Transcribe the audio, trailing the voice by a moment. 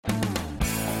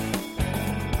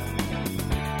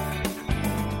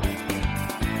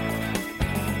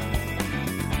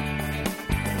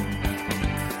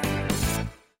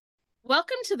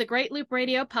Welcome to the Great Loop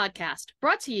Radio podcast,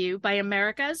 brought to you by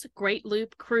America's Great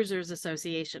Loop Cruisers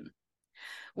Association.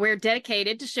 We're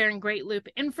dedicated to sharing Great Loop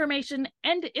information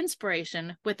and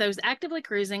inspiration with those actively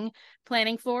cruising,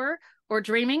 planning for, or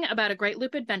dreaming about a Great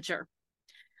Loop adventure.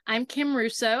 I'm Kim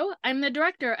Russo. I'm the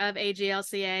director of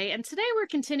AGLCA, and today we're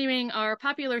continuing our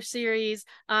popular series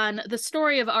on the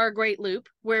story of our Great Loop,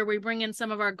 where we bring in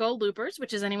some of our gold loopers,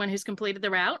 which is anyone who's completed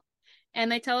the route, and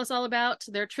they tell us all about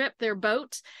their trip, their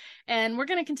boat. And we're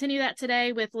going to continue that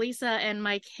today with Lisa and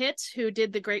Mike Hitt, who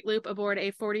did the Great Loop aboard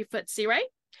a 40-foot Sea Ray.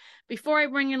 Before I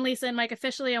bring in Lisa and Mike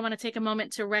officially, I want to take a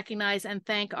moment to recognize and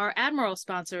thank our Admiral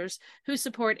sponsors who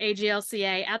support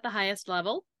AGLCA at the highest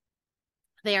level.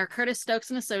 They are Curtis Stokes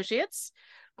and Associates,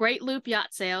 Great Loop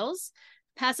Yacht Sales,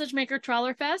 Passage Maker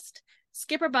Trawler Fest,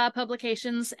 Skipper Bob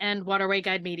Publications, and Waterway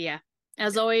Guide Media.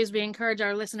 As always, we encourage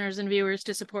our listeners and viewers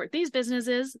to support these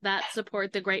businesses that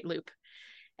support the Great Loop.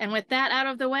 And with that out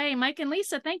of the way, Mike and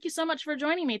Lisa, thank you so much for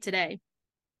joining me today.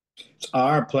 It's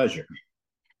our pleasure.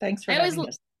 Thanks for having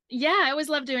us. Yeah, I always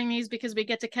love doing these because we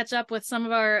get to catch up with some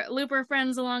of our looper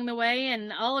friends along the way,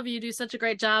 and all of you do such a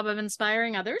great job of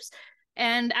inspiring others.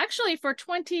 And actually, for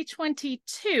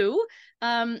 2022,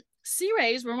 Sea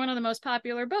Rays were one of the most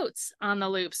popular boats on the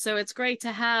loop. So it's great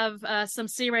to have some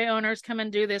Sea Ray owners come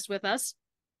and do this with us.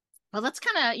 Well, let's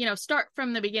kind of, start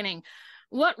from the beginning.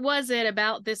 What was it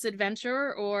about this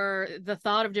adventure or the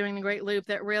thought of doing the Great Loop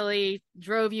that really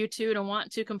drove you to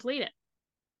want to complete it?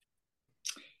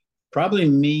 Probably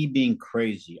me being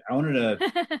crazy. I wanted to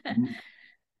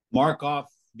mark off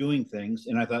doing things,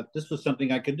 and I thought this was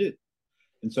something I could do.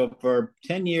 And so for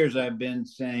 10 years, I've been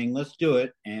saying, let's do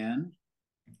it. And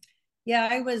yeah,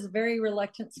 I was a very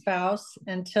reluctant spouse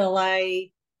until I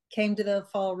came to the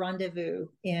Fall Rendezvous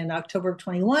in October of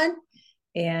 21.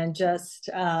 And just,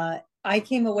 I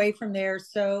came away from there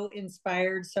so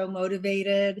inspired, so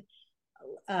motivated.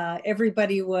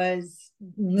 Everybody was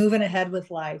moving ahead with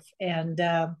life. And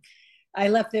I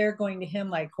left there going to him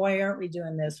like, why aren't we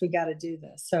doing this? We got to do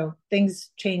this. So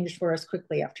things changed for us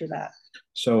quickly after that.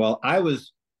 So while I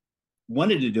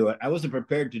wanted to do it, I wasn't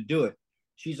prepared to do it.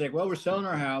 She's like, well, we're selling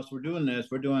our house. We're doing this.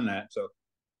 We're doing that. So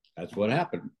that's what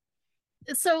happened.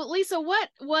 So Lisa, what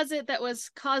was it that was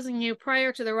causing you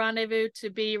prior to the rendezvous to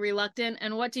be reluctant?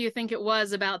 And what do you think it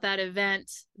was about that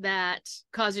event that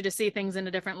caused you to see things in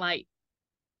a different light?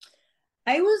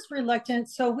 I was reluctant.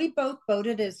 So we both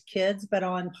boated as kids, but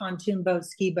on pontoon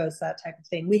boats, ski boats, that type of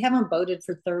thing. We haven't boated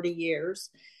for 30 years.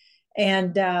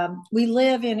 And we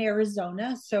live in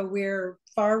Arizona, so we're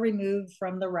far removed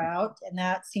from the route, and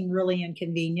that seemed really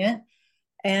inconvenient.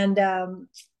 And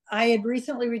I had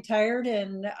recently retired,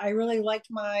 and I really liked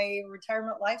my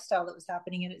retirement lifestyle that was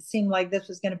happening, and it seemed like this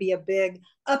was going to be a big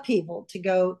upheaval to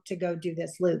go do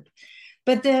this loop.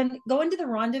 But then going to the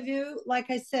rendezvous,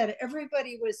 like I said,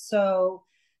 everybody was so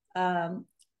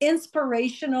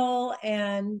inspirational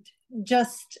and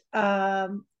just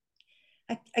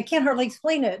I can't hardly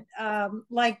explain it.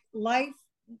 Like life,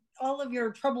 all of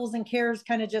your troubles and cares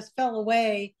kind of just fell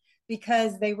away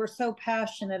because they were so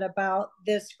passionate about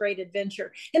this great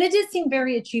adventure. And it did seem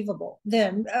very achievable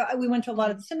then. We went to a lot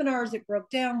of the seminars. It broke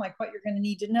down like what you're going to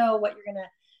need to know, what you're going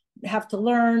to have to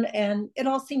learn. And it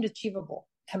all seemed achievable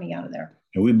coming out of there.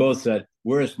 And we both said,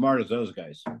 we're as smart as those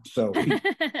guys. So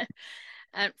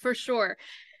for sure.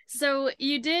 So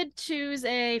you did choose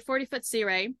a 40-foot Sea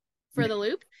Ray for the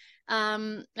loop.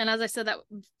 And as I said, that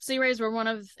Sea Rays were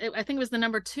I think it was the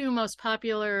number 2 most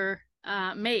popular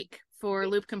make for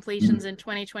loop completions in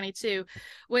 2022,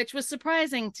 which was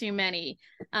surprising to many.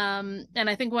 And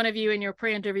I think one of you in your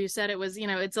pre-interview said it was,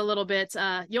 it's a little bit,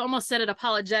 you almost said it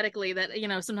apologetically that,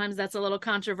 sometimes that's a little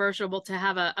controversial to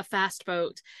have a fast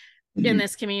boat in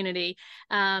this community.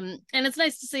 And it's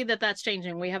nice to see that that's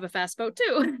changing. We have a fast boat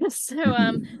too.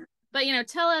 So, but,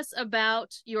 tell us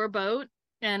about your boat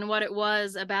and what it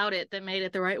was about it that made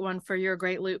it the right one for your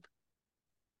great loop.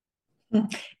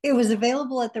 It was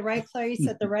available at the right place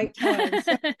at the right time.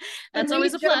 So that's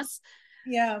always a plus.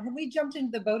 Yeah, when we jumped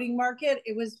into the boating market,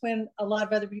 it was when a lot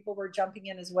of other people were jumping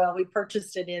in as well. We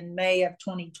purchased it in May of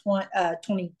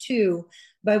 2022,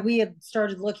 but we had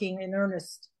started looking in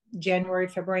earnest January,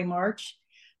 February, March.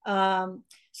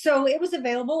 So it was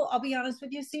available. I'll be honest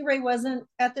with you, Sea Ray wasn't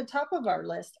at the top of our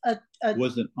list.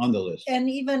 Wasn't on the list. And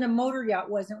even a motor yacht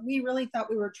wasn't. We really thought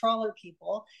we were trawler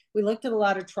people. We looked at a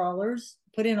lot of trawlers,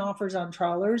 put in offers on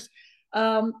trawlers.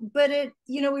 But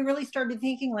we really started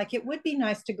thinking like it would be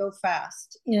nice to go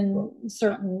fast in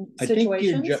certain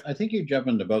situations. I think you're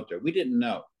jumping the boat there. We didn't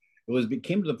know. It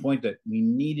came to the point that we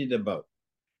needed a boat.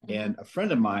 And a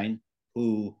friend of mine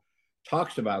who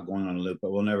talks about going on a loop,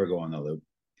 but will never go on the loop,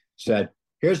 said,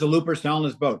 here's the looper selling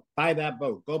this boat. Buy that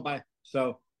boat. Go buy.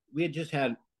 So we had just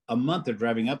had a month of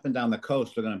driving up and down the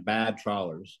coast looking at bad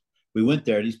trawlers. We went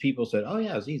there. These people said, "Oh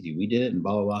yeah, it's easy. We did it," and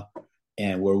blah blah blah.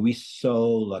 And were we so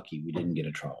lucky we didn't get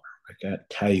a trawler? I can't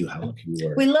tell you how lucky we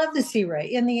were. We love the Sea Ray.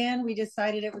 In the end, we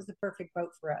decided it was the perfect boat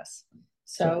for us.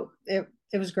 So it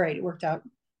was great. It worked out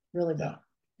really well.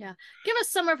 Yeah. Give us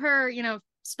some of her,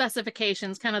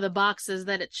 specifications, kind of the boxes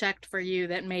that it checked for you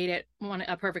that made it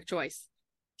a perfect choice.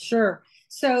 Sure.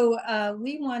 So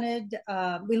we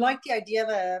liked the idea of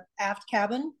an aft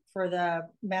cabin for the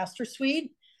master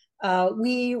suite.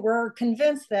 We were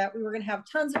convinced that we were going to have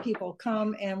tons of people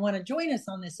come and want to join us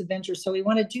on this adventure. So we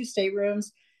wanted 2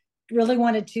 staterooms, really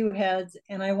wanted 2 heads,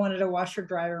 and I wanted a washer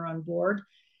dryer on board.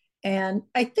 And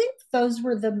I think those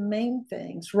were the main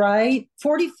things, right?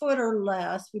 40 foot or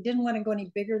less. We didn't want to go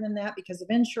any bigger than that because of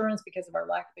insurance, because of our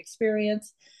lack of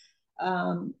experience.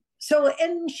 And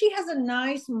she has a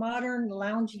nice, modern,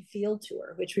 loungy feel to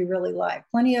her, which we really like.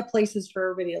 Plenty of places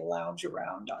for everybody to lounge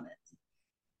around on it.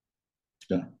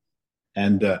 Yeah.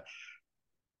 And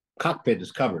cockpit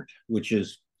is covered, which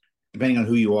is, depending on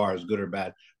who you are, is good or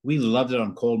bad. We loved it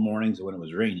on cold mornings when it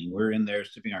was raining. We were in there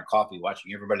sipping our coffee,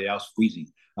 watching everybody else freezing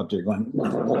up there going.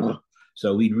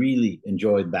 So we really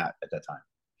enjoyed that at that time.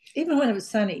 Even when it was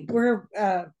sunny. We're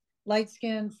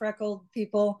light-skinned, freckled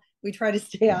people. We try to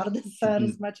stay out of the sun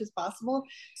as much as possible.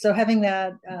 So having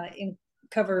that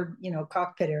covered,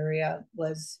 cockpit area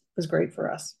was great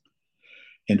for us.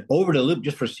 And over the loop,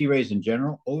 just for Sea Rays in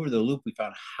general, over the loop, we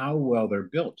found how well they're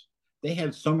built. They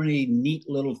had so many neat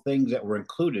little things that were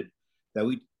included that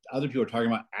other people were talking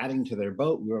about adding to their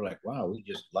boat. We were like, wow, we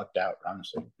just lucked out.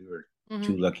 Honestly, we were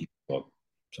too lucky.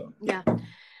 So yeah.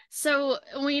 So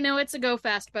we know it's a go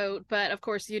fast boat, but of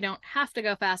course you don't have to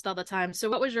go fast all the time. So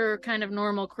what was your kind of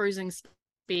normal cruising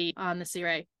speed on the Sea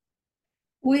Ray?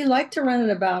 We like to run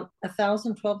at about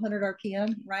 1,000, 1,200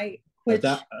 RPM, right? Which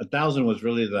 1,000 was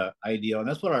really the ideal, and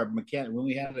that's what our mechanic, when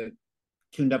we had it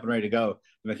tuned up and ready to go,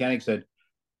 the mechanic said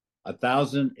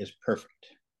 1,000 is perfect.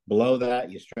 Below that,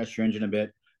 you stretch your engine a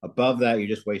bit. Above that, you're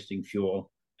just wasting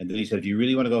fuel. And then he said, if you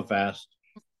really want to go fast,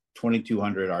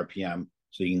 2,200 RPM,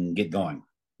 so you can get going.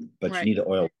 But you need an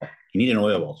oil. You need an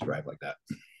oil well to drive like that.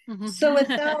 So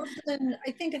 1,000,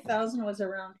 I think 1,000 was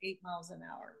around 8 miles an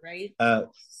hour, right?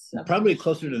 Probably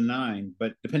closer to 9,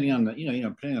 but depending on the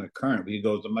depending on the current, we could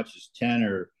go as much as 10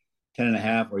 or 10 and a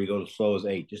half, or you go as slow as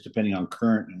 8, just depending on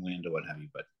current and wind or what have you.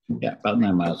 But yeah, about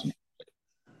 9 miles an hour.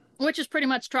 Which is pretty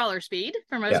much trawler speed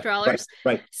for most trawlers.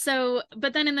 Right. So,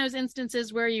 but then in those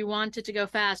instances where you wanted to go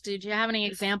fast, did you have any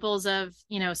examples of,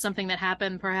 something that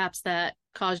happened perhaps that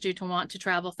caused you to want to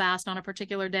travel fast on a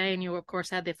particular day? And you, of course,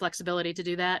 had the flexibility to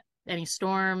do that. Any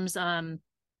storms,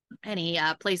 any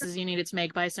places you needed to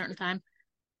make by a certain time?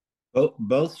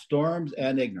 Both storms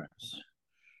and ignorance.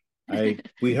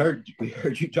 We heard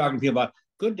you talking to people about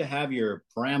good to have your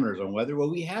parameters on weather. Well,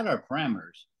 we had our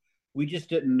parameters. We just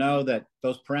didn't know that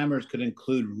those parameters could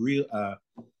include a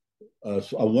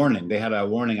warning. They had a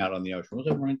warning out on the ocean. What was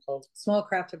that warning called? Small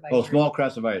craft advisory. Oh, small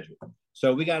craft advisory.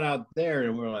 So we got out there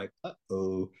and we were like,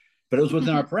 uh-oh. But it was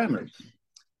within our parameters.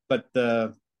 But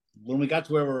when we got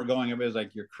to where we were going, everybody was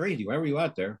like, you're crazy. Why were you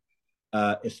out there?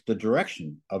 It's the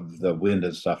direction of the wind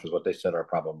and stuff is what they said our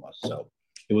problem was. So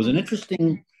it was an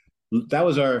interesting, that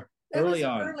was our early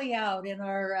out in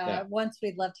our, once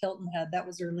we'd left Hilton Head, that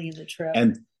was early in the trip.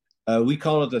 And we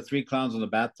call it the 3 clowns in the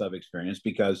bathtub experience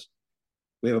because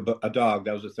we have a dog.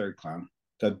 That was the 3rd clown.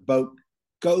 The boat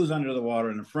goes under the water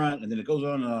in the front, and then it goes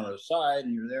on the side,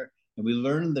 and you're there. And we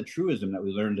learned the truism that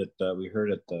we learned we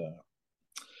heard at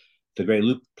the Great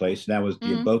Loop place. And that was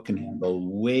your boat can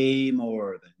handle way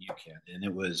more than you can. And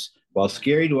it was, while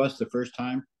scary to us the first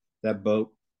time, that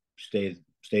boat stayed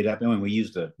up. And we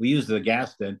used the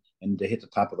gas then and to hit the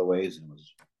top of the waves, and it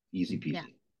was easy peasy. Yeah.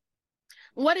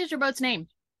 What is your boat's name?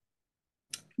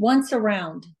 Once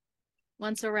Around.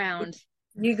 Once Around.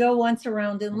 You go once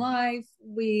around in life.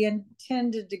 We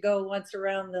intended to go once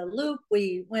around the loop.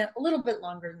 We went a little bit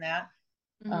longer than that.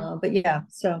 But yeah,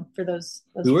 so for those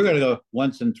we were going to go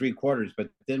once and 3/4, but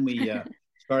then we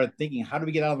started thinking, how do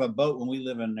we get out of a boat when we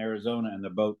live in Arizona and the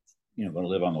boat, going to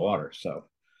live on the water? So,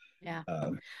 yeah.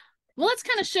 Well, let's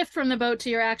kind of shift from the boat to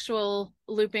your actual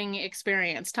looping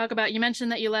experience. Talk about, you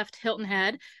mentioned that you left Hilton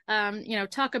Head.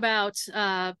 Talk about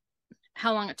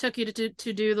how long it took you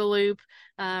to do the loop.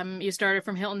 You started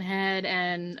from Hilton Head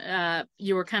and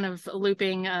you were kind of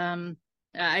looping.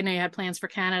 I know you had plans for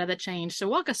Canada that changed. So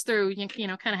walk us through,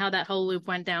 kind of how that whole loop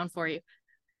went down for you.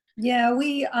 Yeah,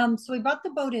 we bought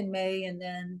the boat in May, and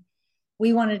then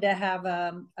we wanted to have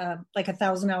like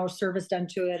 1,000-hour service done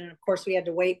to it. And of course, we had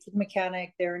to wait for the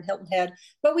mechanic there in Hilton Head,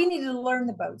 but we needed to learn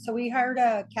the boat. So we hired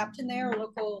a captain there, a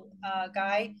local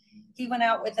guy. He went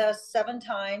out with us 7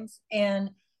 times,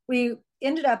 and we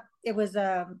ended up, it was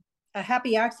a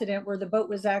happy accident where the boat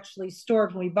was actually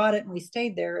stored when we bought it and we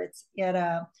stayed there. It's at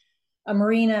a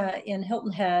marina in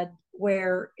Hilton Head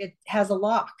where it has a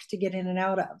lock to get in and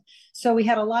out of. So we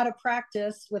had a lot of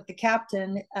practice with the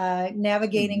captain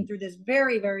navigating through this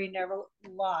very, very narrow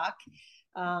lock.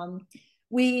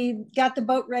 We got the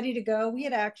boat ready to go. We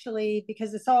had actually,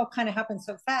 because this all kind of happened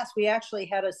so fast, we actually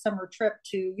had a summer trip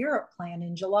to Europe planned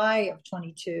in July of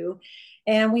 22.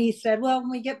 And we said, well,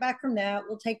 when we get back from that,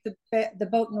 we'll take the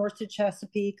boat north to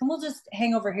Chesapeake and we'll just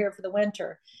hang over here for the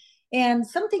winter. And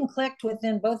something clicked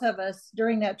within both of us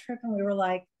during that trip, and we were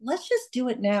like, let's just do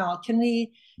it now. Can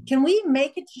we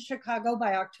make it to Chicago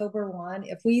by October 1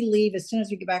 if we leave as soon as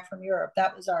we get back from Europe?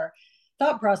 That was our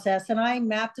thought process. And I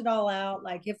mapped it all out.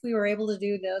 Like, if we were able to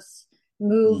do this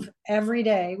move every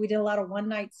day, we did a lot of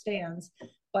one-night stands.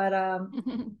 But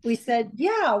we said,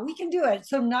 yeah, we can do it.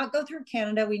 So not go through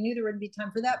Canada. We knew there would be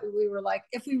time for that. But we were like,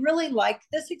 if we really like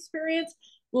this experience,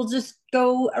 we'll just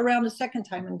go around a second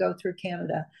time and go through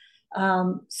Canada.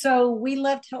 So we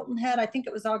left Hilton Head, I think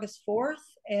it was August 4th,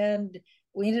 and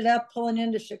we ended up pulling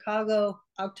into Chicago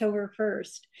October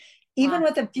 1st. Even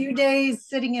with a few days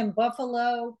sitting in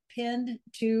Buffalo, pinned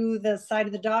to the side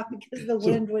of the dock because the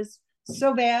wind was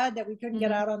so bad that we couldn't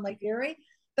get out on Lake Erie.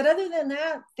 But other than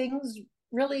that, things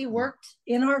really worked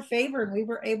in our favor, and we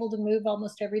were able to move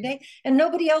almost every day, and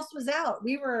nobody else was out.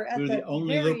 We were at the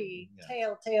very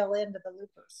tail end of the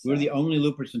loopers. So. We were the only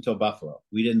loopers until Buffalo.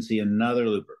 We didn't see another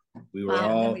looper. We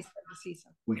were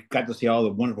we got to see all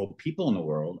the wonderful people in the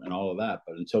world and all of that,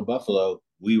 but until Buffalo,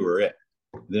 we were it.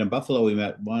 Then in Buffalo, we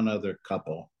met one other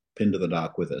couple pinned to the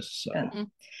dock with us. So. Yeah.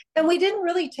 And we didn't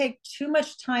really take too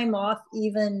much time off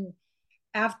even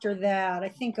after that. I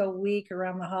think a week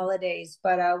around the holidays,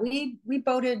 but we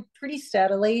boated pretty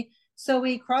steadily. So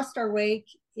we crossed our wake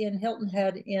in Hilton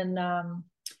Head in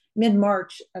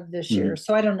mid-March of this year.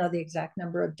 So I don't know the exact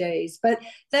number of days, but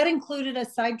that included a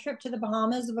side trip to the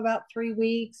Bahamas of about 3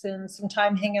 weeks and some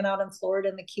time hanging out in Florida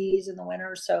and the Keys in the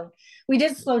winter. So we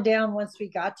did slow down once we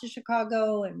got to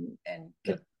Chicago and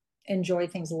could enjoy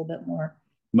things a little bit more.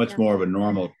 Much more of a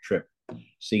normal trip,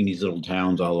 seeing these little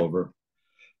towns all over.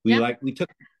 We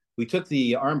took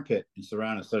the armpit and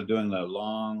surround instead of doing the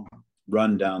long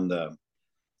run down the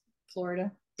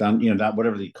Florida. Down, that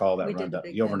whatever they call that run,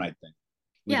 the overnight thing.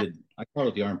 I call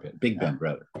it the armpit, Big Bend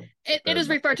rather. It is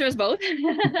referred to as both.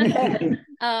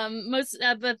 Most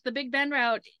the Big Bend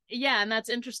route, and that's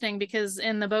interesting because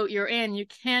in the boat you're in, you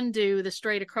can do the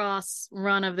straight across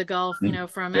run of the Gulf,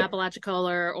 from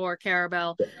Apalachicola or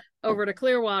Carabel over to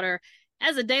Clearwater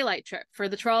as a daylight trip. For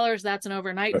the trawlers, that's an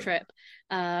overnight trip.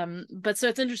 But so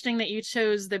it's interesting that you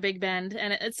chose the Big Bend,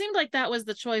 and it seemed like that was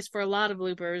the choice for a lot of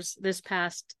loopers this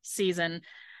past season.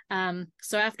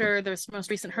 So after this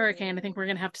most recent hurricane, I think we're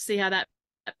going to have to see how that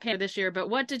panned this year. But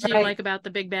what did you like about the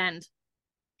Big Bend?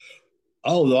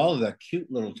 Oh, all of the cute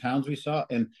little towns we saw.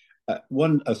 And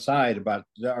one aside about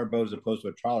our boat as opposed to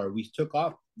a trawler, we took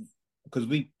off because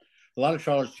a lot of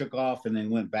trawlers took off and then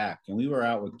went back. And we were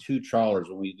out with 2 trawlers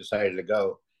when we decided to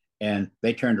go, and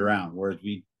they turned around. Whereas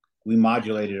we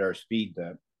modulated our speed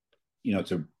to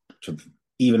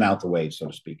even out the waves, so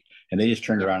to speak. And they just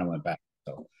turned around and went back.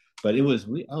 So. But it was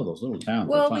those little towns.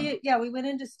 Well, we went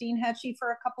into Steenhatchee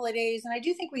for a couple of days, and I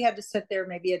do think we had to sit there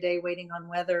maybe a day waiting on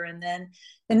weather. And then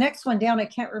the next one down, I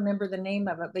can't remember the name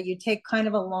of it, but you take kind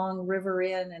of a long river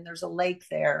in, and there's a lake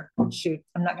there. Shoot,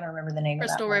 I'm not going to remember the name of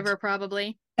that. Crystal River,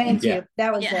 probably. Thank you.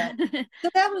 That was it. So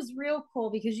that was real cool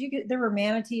because there were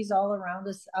manatees all around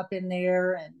us up in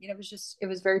there, and it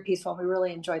was very peaceful. We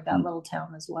really enjoyed that little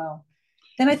town as well.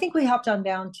 Then I think we hopped on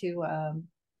down to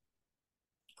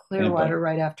Clearwater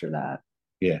right after that.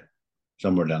 Yeah,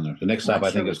 somewhere down there. The next stop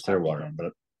I think is Clearwater,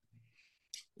 but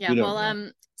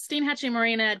Steenhatchee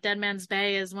Marina at Deadman's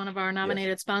Bay is one of our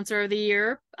nominated Sponsor of the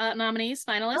Year nominees,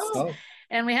 finalists.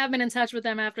 And we have been in touch with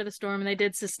them after the storm, and they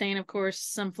did sustain, of course,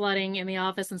 some flooding in the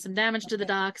office and some damage to the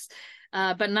docks,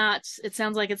 but it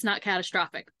sounds like it's not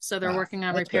catastrophic. So they're working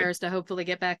on repairs to hopefully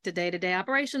get back to day-to-day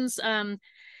operations.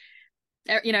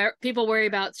 People worry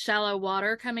about shallow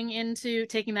water coming into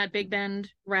taking that Big Bend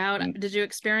route. Did you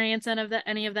experience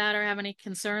any of that or have any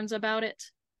concerns about it?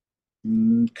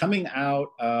 Coming out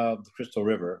of the Crystal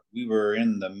River, we were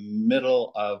in the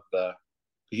middle of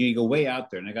you go way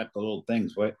out there, and they got the little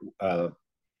things,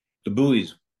 the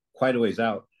buoys quite a ways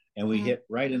out, and we hit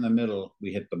right in the middle.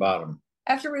 We hit the bottom,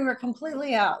 After we were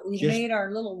completely out, we made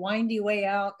our little windy way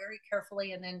out very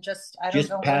carefully, and then I don't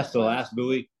know, past the last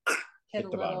buoy, hit a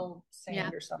little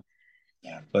sand or something.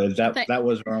 Yeah, but that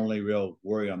was our only real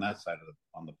worry on that side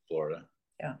on the Florida.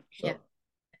 Yeah. So. Yeah.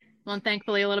 Well, and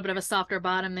thankfully a little bit of a softer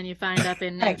bottom than you find up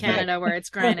in Canada where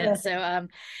it's granite. So,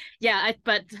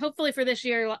 but hopefully for this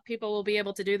year, people will be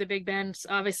able to do the Big Bend.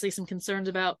 Obviously some concerns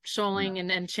about shoaling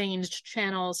and changed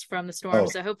channels from the storm.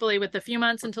 So hopefully with a few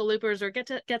months until loopers or get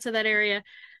to that area,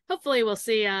 hopefully we'll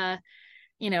see,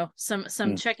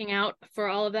 some checking out for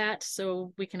all of that.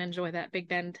 So we can enjoy that Big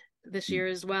Bend this year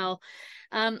as well.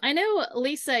 I know,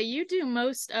 Lisa, you do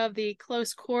most of the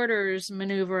close quarters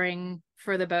maneuvering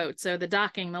for the boat. So the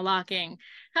docking, the locking.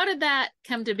 How did that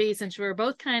come to be, since you were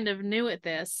both kind of new at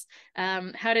this?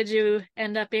 How did you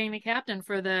end up being the captain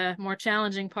for the more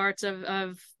challenging parts of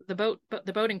the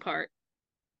boating part?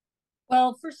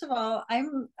 Well, first of all,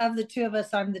 of the two of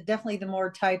us, I'm definitely the more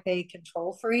type A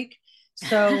control freak.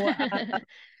 So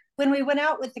when we went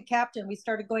out with the captain, we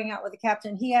started going out with the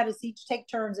captain. He had us each take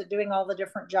turns at doing all the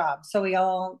different jobs. So we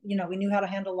all, we knew how to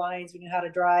handle lines, we knew how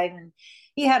to drive, and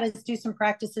he had us do some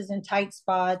practices in tight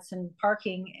spots and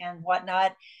parking and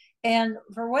whatnot. And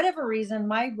for whatever reason,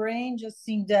 my brain just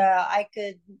seemed I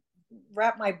could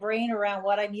wrap my brain around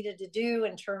what I needed to do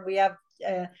in turn. We have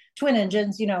twin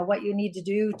engines, what you need to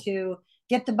do to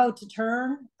get the boat to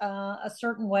turn a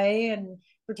certain way, and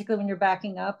particularly when you're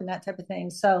backing up and that type of thing.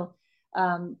 So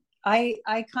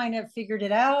I kind of figured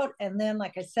it out, and then,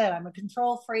 like I said, I'm a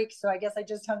control freak, so I guess I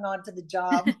just hung on to the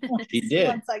job. Once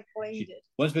I coined it.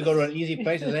 Once we go to an easy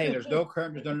place, hey, there's no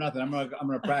current, there's no nothing. I'm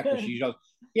gonna practice. She goes,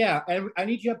 yeah, I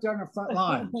need you up there on the front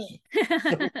lines.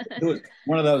 So,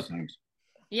 one of those things.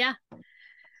 Yeah.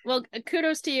 Well,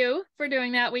 kudos to you for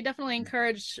doing that. We definitely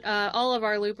encourage all of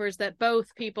our loopers that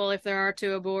both people, if there are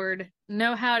two aboard,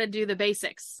 know how to do the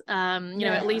basics.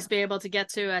 At least be able to get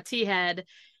to a T-head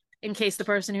in case the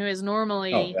person who is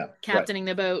normally captaining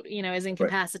the boat, is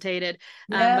incapacitated.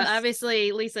 But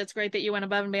obviously, Lisa, it's great that you went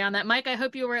above and beyond that. Mike, I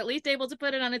hope you were at least able to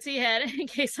put it on a T-head in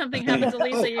case something happens to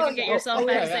Lisa, you can get yourself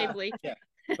back safely. Yeah.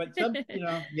 But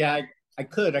I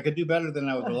could do better than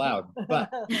I was allowed, but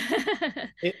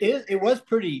it was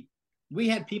pretty. We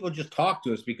had people just talk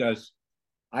to us because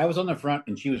I was on the front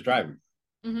and she was driving.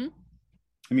 Mm-hmm.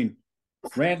 I mean,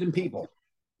 random people.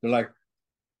 They're like,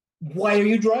 "Why are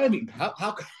you driving? How?"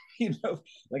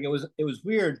 Like it was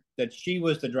weird that she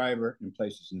was the driver in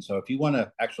places. And so if you want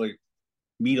to actually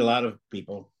meet a lot of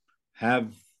people,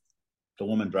 have the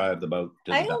woman drive the boat.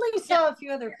 I only saw a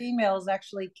few other females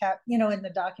actually in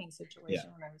the docking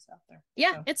situation when I was out there.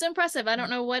 Yeah, so. It's impressive. I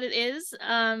don't know what it is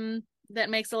that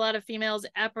makes a lot of females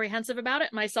apprehensive about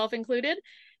it, myself included.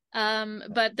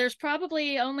 But there's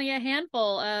probably only a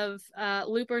handful of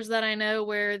loopers that I know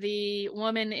where the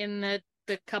woman in the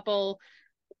couple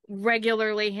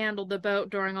regularly handled the boat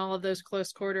during all of those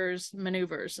close quarters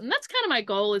maneuvers. And that's kind of my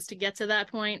goal, is to get to that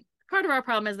point. Part of our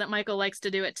problem is that Michael likes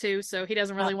to do it too, so he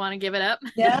doesn't really want to give it up.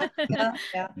 Yeah.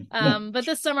 But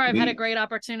this summer I've had a great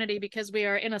opportunity because we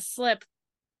are in a slip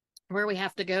where we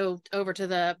have to go over to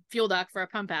the fuel dock for a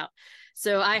pump out.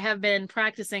 So I have been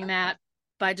practicing that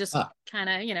by just kind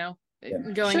of,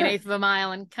 going an eighth of a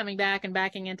mile and coming back and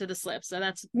backing into the slip. So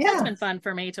that's been fun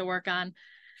for me to work on.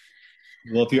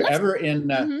 Well, if you're ever in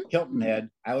Hilton Head,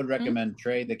 I would recommend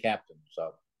Trey, the captain.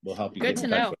 So we'll help you. Good to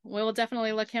know. We'll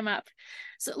definitely look him up.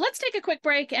 So let's take a quick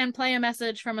break and play a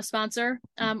message from a sponsor.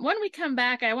 When we come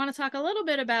back, I want to talk a little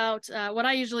bit about what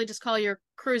I usually just call your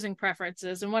cruising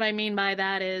preferences. And what I mean by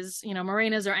that is,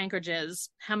 marinas or anchorages.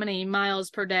 How many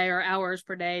miles per day or hours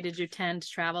per day did you tend to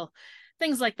travel?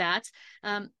 Things like that.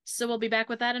 So we'll be back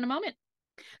with that in a moment.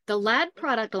 The LAD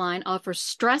product line offers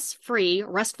stress-free,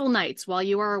 restful nights while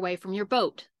you are away from your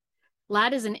boat.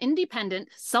 LAD is an independent,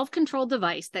 self-controlled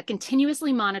device that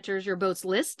continuously monitors your boat's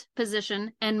list,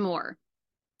 position, and more.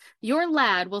 Your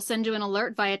LAD will send you an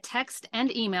alert via text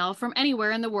and email from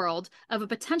anywhere in the world of a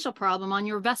potential problem on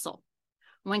your vessel.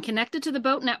 When connected to the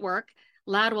boat network,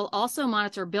 LAD will also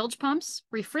monitor bilge pumps,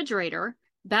 refrigerator,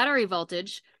 battery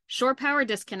voltage, shore power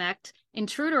disconnect,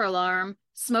 intruder alarm,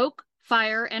 smoke,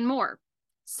 fire, and more.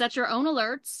 Set your own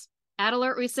alerts, add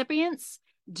alert recipients,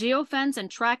 geofence and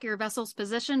track your vessel's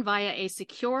position via a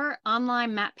secure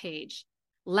online map page.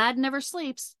 LAD never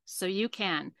sleeps, so you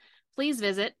can. Please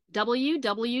visit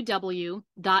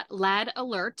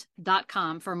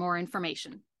www.ladalert.com for more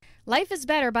information. Life is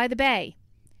better by the bay.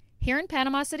 Here in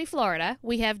Panama City, Florida,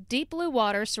 we have deep blue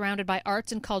water surrounded by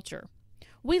arts and culture.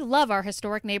 We love our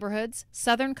historic neighborhoods,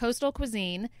 southern coastal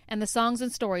cuisine, and the songs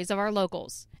and stories of our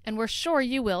locals, and we're sure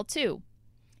you will too.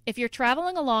 If you're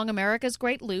traveling along America's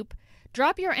Great Loop,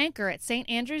 Drop your anchor at St.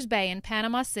 Andrews Bay in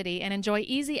Panama City and enjoy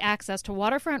easy access to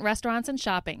waterfront restaurants and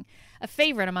shopping, a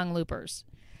favorite among loopers.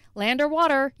 Land or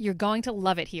water, you're going to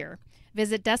love it here.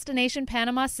 Visit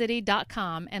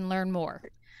destinationpanamacity.com and learn more.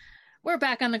 We're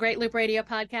back on the Great Loop Radio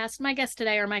podcast. My guests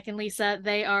today are Mike and Lisa.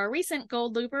 They are recent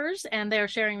Gold Loopers, and they are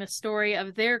sharing the story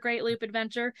of their Great Loop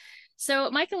adventure. So,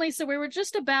 Mike and Lisa, we were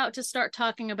just about to start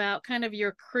talking about kind of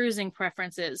your cruising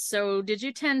preferences. So, did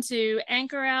you tend to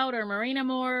anchor out or marina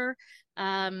more?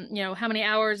 How many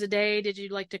hours a day did you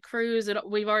like to cruise?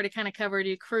 We've already kind of covered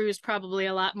you cruised probably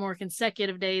a lot more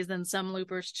consecutive days than some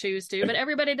loopers choose to, but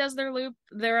everybody does their loop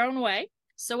their own way.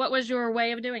 So, what was your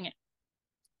way of doing it?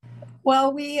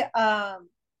 Well, we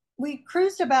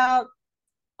cruised about,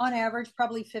 on average,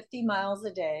 probably 50 miles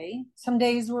a day. Some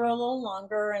days were a little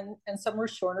longer and some were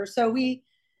shorter. So we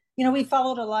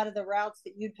followed a lot of the routes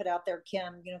that you'd put out there,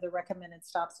 Kim, the recommended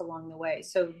stops along the way.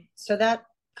 So that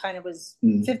kind of was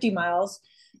 50 miles.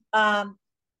 A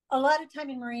lot of time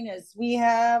in marinas, we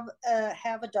have a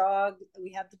dog.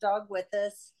 We have the dog with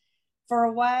us. For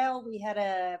a while, we had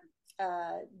a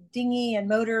dinghy and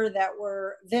motor that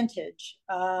were vintage,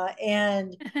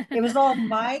 and it was all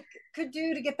Mike could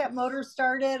do to get that motor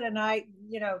started, and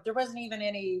there wasn't even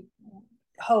any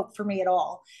hope for me at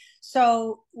all.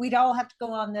 So we'd all have to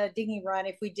go on the dinghy run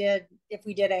if we did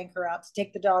anchor out to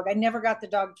take the dog. I never got the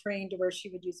dog trained to where she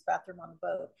would use the bathroom on the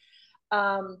boat.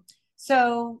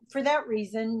 So for that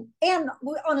reason, and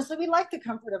honestly, we liked the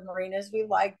comfort of marinas. We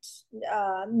liked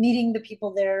meeting the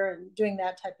people there and doing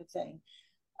that type of thing.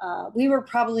 We were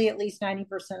probably at least 90%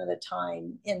 of the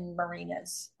time in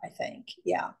marinas, I think.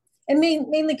 Yeah. And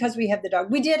mainly because we had the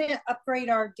dog. We did upgrade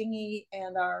our dinghy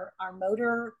and our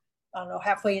motor, I don't know,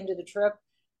 halfway into the trip.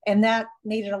 And that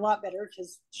made it a lot better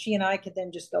because she and I could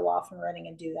then just go off and running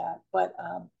and do that. But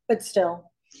still.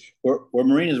 Where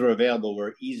marinas were available,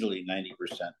 we're easily 90%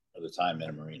 of the time in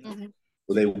a marina. Mm-hmm.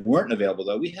 Where they weren't available,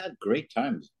 though, we had great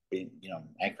times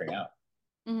anchoring out.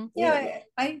 Mm-hmm. Yeah,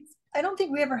 I don't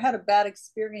think we ever had a bad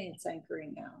experience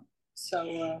anchoring out.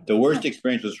 So the worst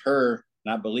experience was her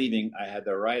not believing I had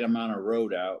the right amount of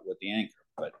rode out with the anchor.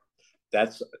 But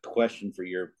that's a question for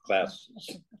your class.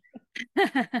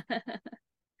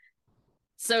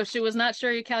 So she was not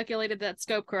sure you calculated that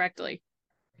scope correctly.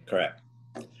 Correct.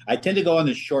 I tend to go on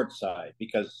the short side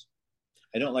because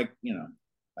I don't like,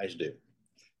 I just do.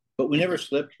 But we never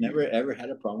slipped, never ever had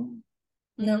a problem.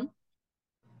 No.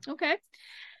 Okay.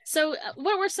 So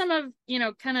what were some of,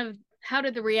 kind of how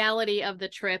did the reality of the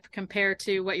trip compare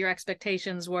to what your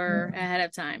expectations were ahead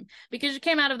of time? Because you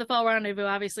came out of the Fall Rendezvous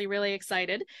obviously really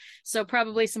excited. So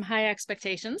probably some high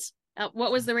expectations.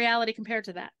 What was the reality compared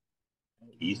to that?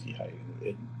 Easy high,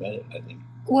 I think.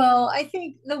 Well, I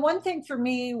think the one thing for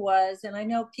me was, and I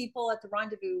know people at the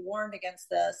Rendezvous warned against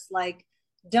this, like,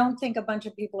 don't think a bunch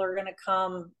of people are going to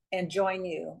come and join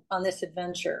you on this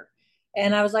adventure.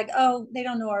 And I was like, oh, they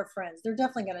don't know our friends. They're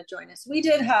definitely going to join us. We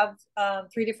did have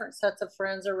 3 different sets of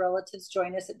friends or relatives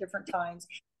join us at different times.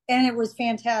 And it was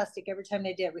fantastic every time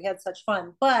they did. We had such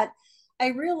fun. But I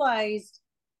realized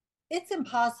it's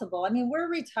impossible. I mean, we're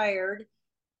retired.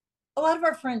 A lot of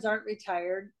our friends aren't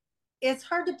retired. It's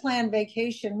hard to plan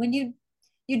vacation when you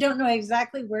don't know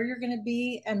exactly where you're going to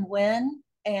be and when,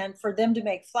 and for them to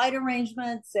make flight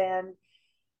arrangements. And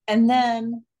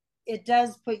then it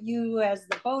does put you as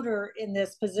the boater in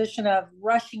this position of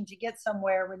rushing to get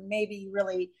somewhere when maybe you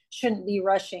really shouldn't be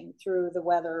rushing through the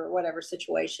weather or whatever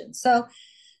situation. So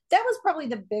that was probably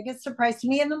the biggest surprise to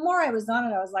me. And the more I was on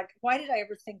it, I was like, why did I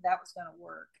ever think that was going to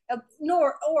work?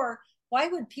 Or why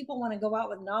would people want to go out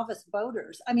with novice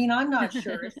boaters? I mean, I'm not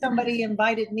sure. If somebody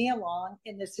invited me along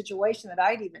in this situation, that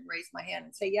I'd even raise my hand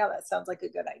and say, yeah, that sounds like a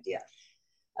good idea.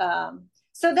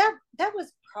 So that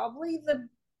was probably the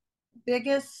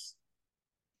biggest.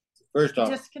 First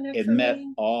off, it met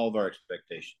all of our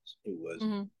expectations. It was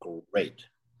great.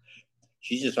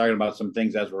 She's just talking about some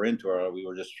things as we're into her. We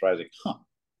were just trying to,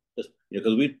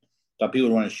 because we thought people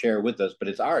would want to share with us, but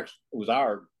it was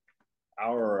our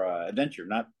adventure,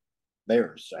 not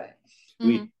theirs. So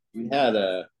we had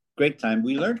a great time.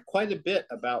 We learned quite a bit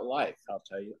about life. I'll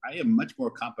tell you, I am much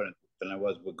more competent than I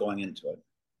was with going into it.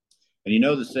 And you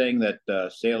know the saying that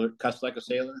sailor cuss like a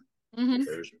sailor. Mm-hmm.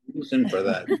 There's a reason for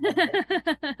that.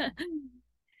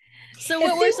 So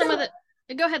what were some of the...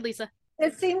 Go ahead, Lisa.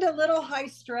 It seemed a little high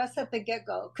stress at the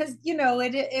get-go because,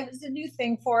 it was a new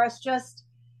thing for us. Just,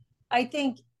 I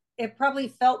think it probably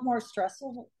felt more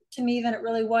stressful to me than it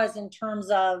really was in terms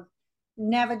of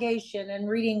navigation and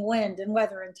reading wind and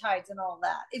weather and tides and all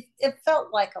that. It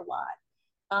felt like a lot.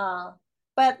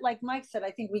 But like Mike said,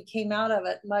 I think we came out of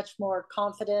it much more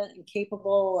confident and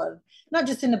capable of, not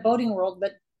just in the boating world,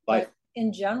 but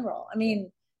in general. I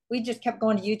mean, we just kept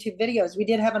going to YouTube videos. We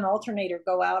did have an alternator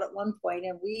go out at one point,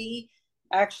 and we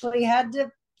actually had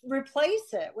to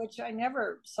replace it, which I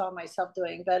never saw myself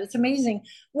doing. But it's amazing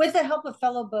with the help of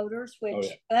fellow boaters, which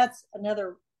that's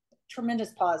another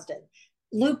tremendous positive.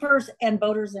 Loopers and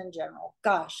boaters in general,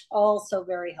 gosh, also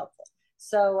very helpful.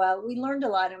 So we learned a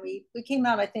lot, and we came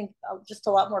out, I think, just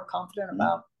a lot more confident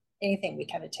about anything we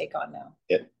kind of take on now.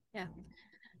 Yeah.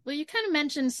 Well, you kind of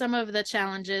mentioned some of the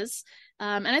challenges.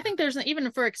 And I think there's,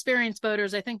 even for experienced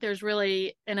boaters, I think there's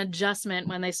really an adjustment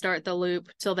when they start the loop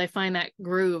till they find that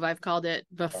groove, I've called it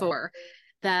before,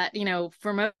 that,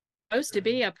 for most to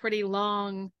be a pretty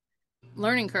long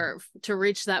learning curve to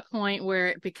reach that point where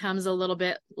it becomes a little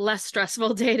bit less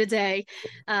stressful day to day.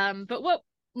 But what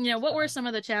were some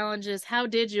of the challenges? How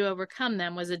did you overcome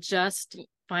them? Was it just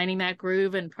finding that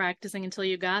groove and practicing until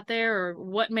you got there, or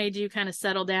what made you kind of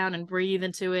settle down and breathe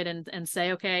into it and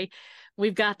say, okay,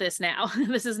 we've got this now.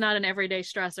 This is not an everyday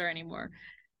stressor anymore.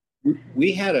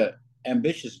 We had an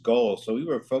ambitious goal, so we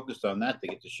were focused on that to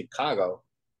get to Chicago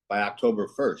by October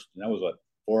 1st, and that was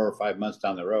 4 or 5 months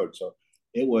down the road. So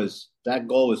that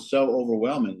goal was so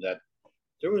overwhelming that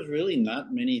there was really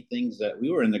not many things that we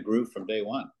were in the groove from day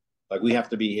one. Like, we have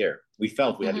to be here. We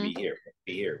felt we had to be here, we had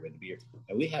to be here,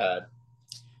 and we had.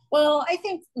 Well, I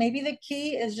think maybe the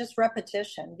key is just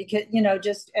repetition, because,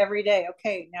 just every day,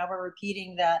 okay, now we're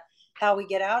repeating how we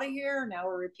get out of here. Now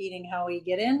we're repeating how we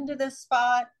get into this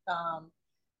spot.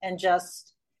 And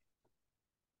just,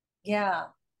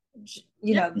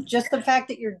 just the fact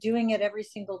that you're doing it every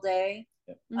single day.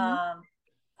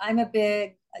 I'm a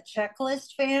big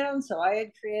checklist fan. So I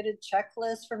had created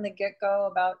checklists from the get-go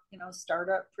about,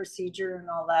 startup procedure and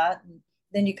all that. And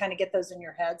then you kind of get those in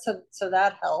your head. So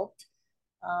that helped.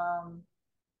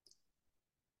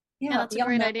 That's a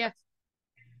great idea.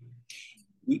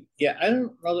 I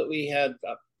don't know that we had.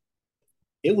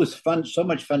 It was fun, so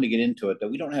much fun to get into it that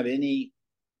we don't have any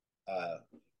of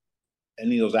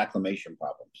those acclimation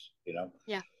problems.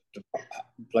 Yeah.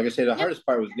 Like I say, the hardest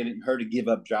part was getting her to give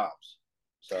up jobs.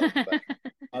 So, but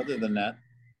other than that,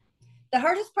 the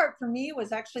hardest part for me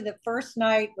was actually the first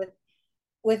night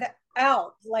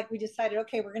without, like, we decided,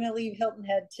 okay, we're going to leave Hilton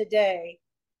Head today.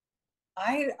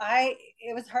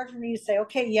 It was hard for me to say,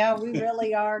 okay, we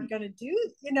really are going to do,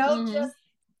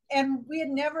 and we had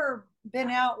never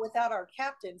been out without our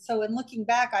captain. So in looking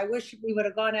back, I wish we would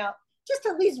have gone out just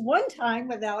at least one time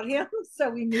without him.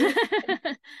 So we knew,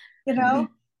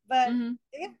 but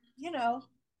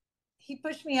he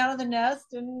pushed me out of the nest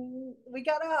and we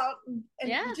got out, and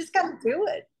you just got to do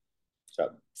it.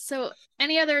 So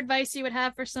any other advice you would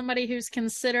have for somebody who's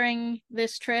considering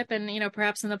this trip and,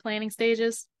 perhaps in the planning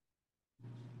stages?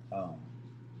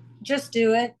 Just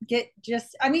do it.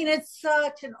 It's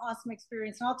such an awesome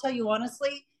experience. And I'll tell you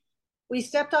honestly, we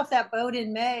stepped off that boat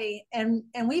in May and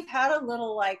we've had a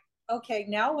little like, okay,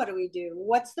 now what do we do?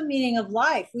 What's the meaning of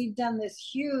life? We've done this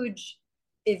huge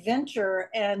adventure,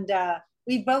 and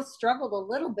we both struggled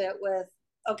a little bit with,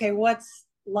 okay, what's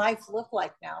life look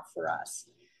like now for us?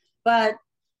 But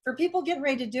for people getting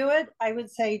ready to do it, I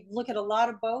would say look at a lot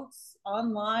of boats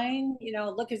online,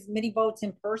 look as many boats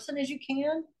in person as you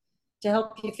can to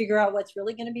help you figure out what's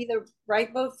really going to be the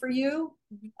right boat for you.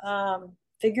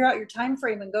 Figure out your time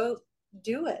frame and go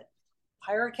do it.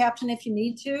 Hire a captain if you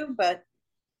need to, but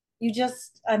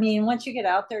once you get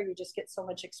out there, you just get so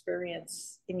much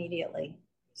experience immediately.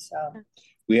 So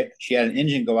she had an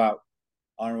engine go out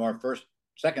on our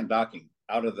second docking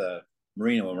out of the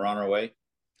marina when we're on our way,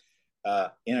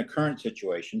 in a current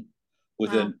situation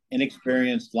with an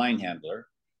inexperienced line handler.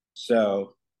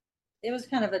 So it was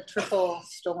kind of a triple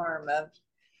storm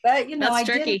but I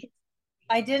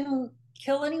didn't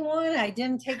kill anyone. I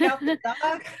didn't take out the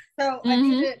dock. So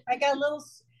I got a little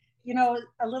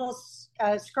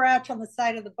scratch on the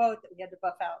side of the boat that we had to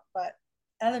buff out. But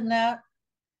other than that,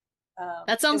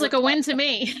 that sounds like a win to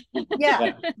me.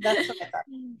 Yeah, that's what I thought.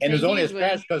 And there's only a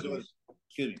scratch because it was,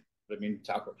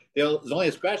 there's only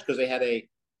a scratch because they had a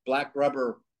black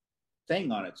rubber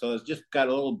thing on it. So it's just got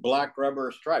a little black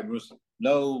rubber stripe. It was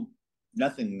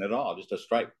nothing at all, just a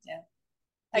stripe. Yeah.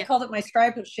 I called it my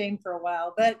stripe of shame for a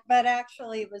while, but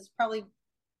actually it was probably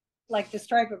like the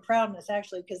stripe of proudness,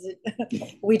 actually, because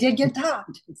we did get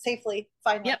docked safely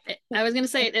finally. Yep, I was going to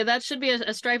say that should be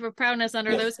a stripe of proudness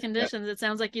under those conditions. It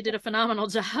sounds like you did a phenomenal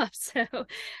job. So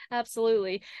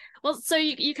absolutely. Well, so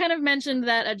you kind of mentioned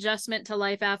that adjustment to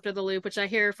life after the loop, which I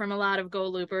hear from a lot of Go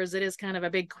Loopers. It is kind of a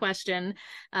big question.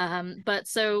 But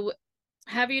so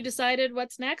have you decided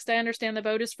what's next? I understand the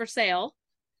boat is for sale.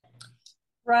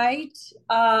 Right.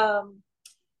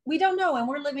 we don't know. And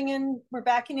we're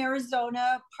back in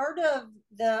Arizona. Part of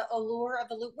the allure of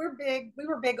the loop, we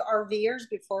were big RVers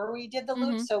before we did the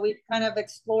loop. So we kind of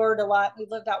explored a lot. We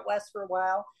lived out west for a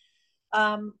while.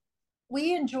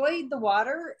 We enjoyed the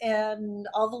water and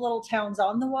all the little towns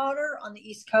on the water on the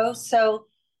East Coast. So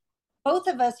both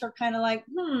of us are kind of like,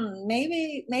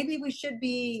 maybe we should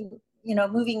be,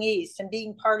 moving east and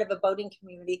being part of a boating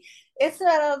community. It's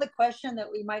not out of the question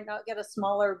that we might not get a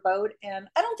smaller boat. And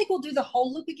I don't think we'll do the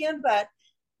whole loop again, but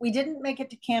we didn't make it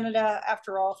to Canada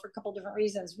after all for a couple different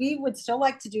reasons. We would still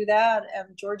like to do that,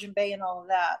 and Georgian Bay and all of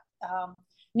that.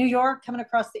 New York, coming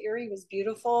across the Erie was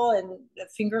beautiful, and the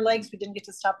Finger Lakes, we didn't get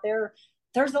to stop there.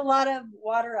 There's a lot of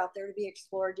water out there to be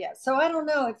explored yet. So I don't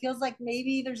know. It feels like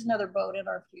maybe there's another boat in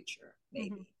our future.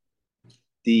 Maybe.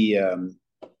 The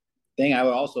thing I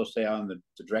would also say on the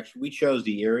direction, we chose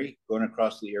the Erie, going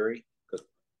across the Erie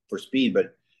for speed,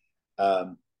 but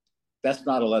that's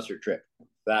not a lesser trip.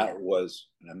 That was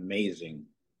an amazing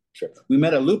trip. We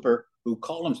met a looper who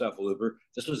called himself a looper.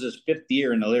 This was his 5th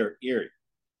year in the Erie.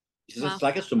 He says, it's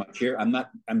like it's so much here. I'm not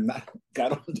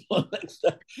got on doing that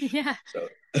stuff. Yeah. So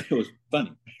it was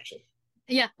funny, actually.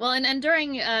 Yeah. Well, and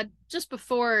during just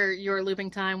before your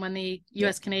looping time, when the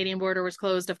U.S. Canadian border was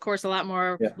closed, of course, a lot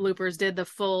more loopers did the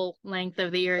full length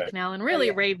of the Erie Canal and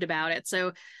really raved about it.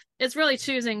 So it's really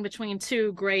choosing between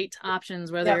two great options,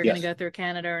 whether you're going to go through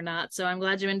Canada or not. So I'm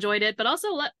glad you enjoyed it, but also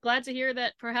glad to hear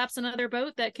that perhaps another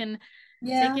boat that can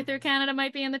take you through Canada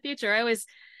might be in the future. I always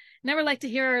never like to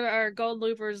hear our gold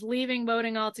loopers leaving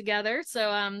boating altogether. So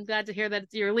I'm glad to hear that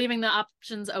you're leaving the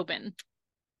options open.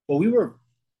 Well, we were,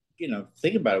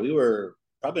 think about it. We were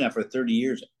probably not for 30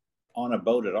 years on a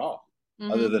boat at all,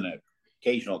 other than an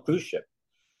occasional cruise ship.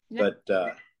 But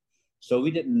so we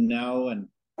didn't know. And,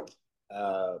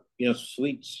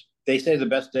 sweets, they say the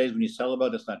best days when you sell a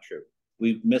boat. That's not true.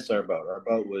 We miss our boat. Our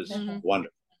boat was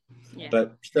wonderful. Yeah.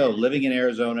 But still, living in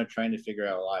Arizona, trying to figure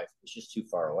out life, it's just too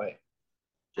far away.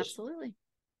 Absolutely.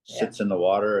 Sits in the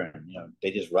water, and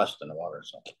they just rust in the water.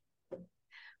 So.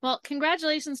 Well,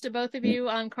 congratulations to both of you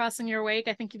on crossing your wake.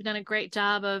 I think you've done a great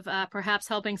job of perhaps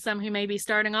helping some who may be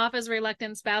starting off as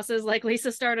reluctant spouses, like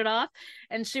Lisa started off,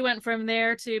 and she went from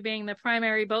there to being the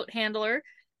primary boat handler,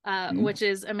 which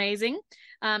is amazing.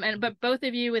 But both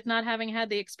of you, with not having had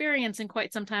the experience in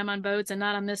quite some time on boats and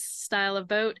not on this style of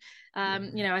boat,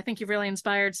 I think you've really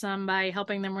inspired some by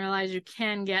helping them realize you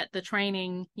can get the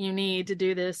training you need to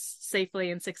do this safely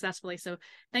and successfully. So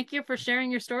thank you for sharing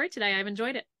your story today. I've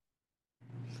enjoyed it.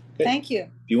 Good. Thank you. Do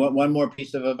you want one more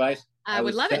piece of advice? I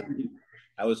would love it.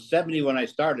 I was 70 when I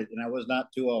started, and I was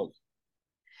not too old.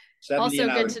 70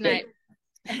 also good tonight.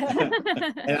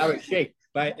 And I was shape.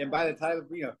 By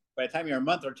the time you're a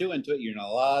month or two into it, you're in a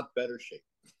lot better shape.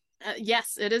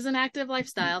 Yes, it is an active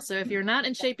lifestyle. So if you're not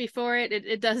in shape before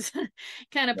it does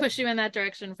kind of push you in that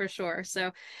direction for sure.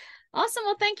 So awesome.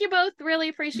 Well, thank you both. Really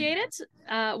appreciate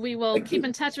it. We will keep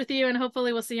in touch with you, and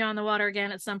hopefully we'll see you on the water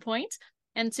again at some point.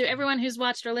 And to everyone who's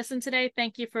watched or listened today,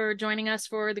 thank you for joining us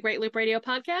for the Great Loop Radio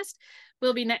podcast.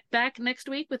 We'll be back next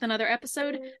week with another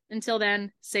episode. Until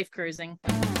then, safe cruising.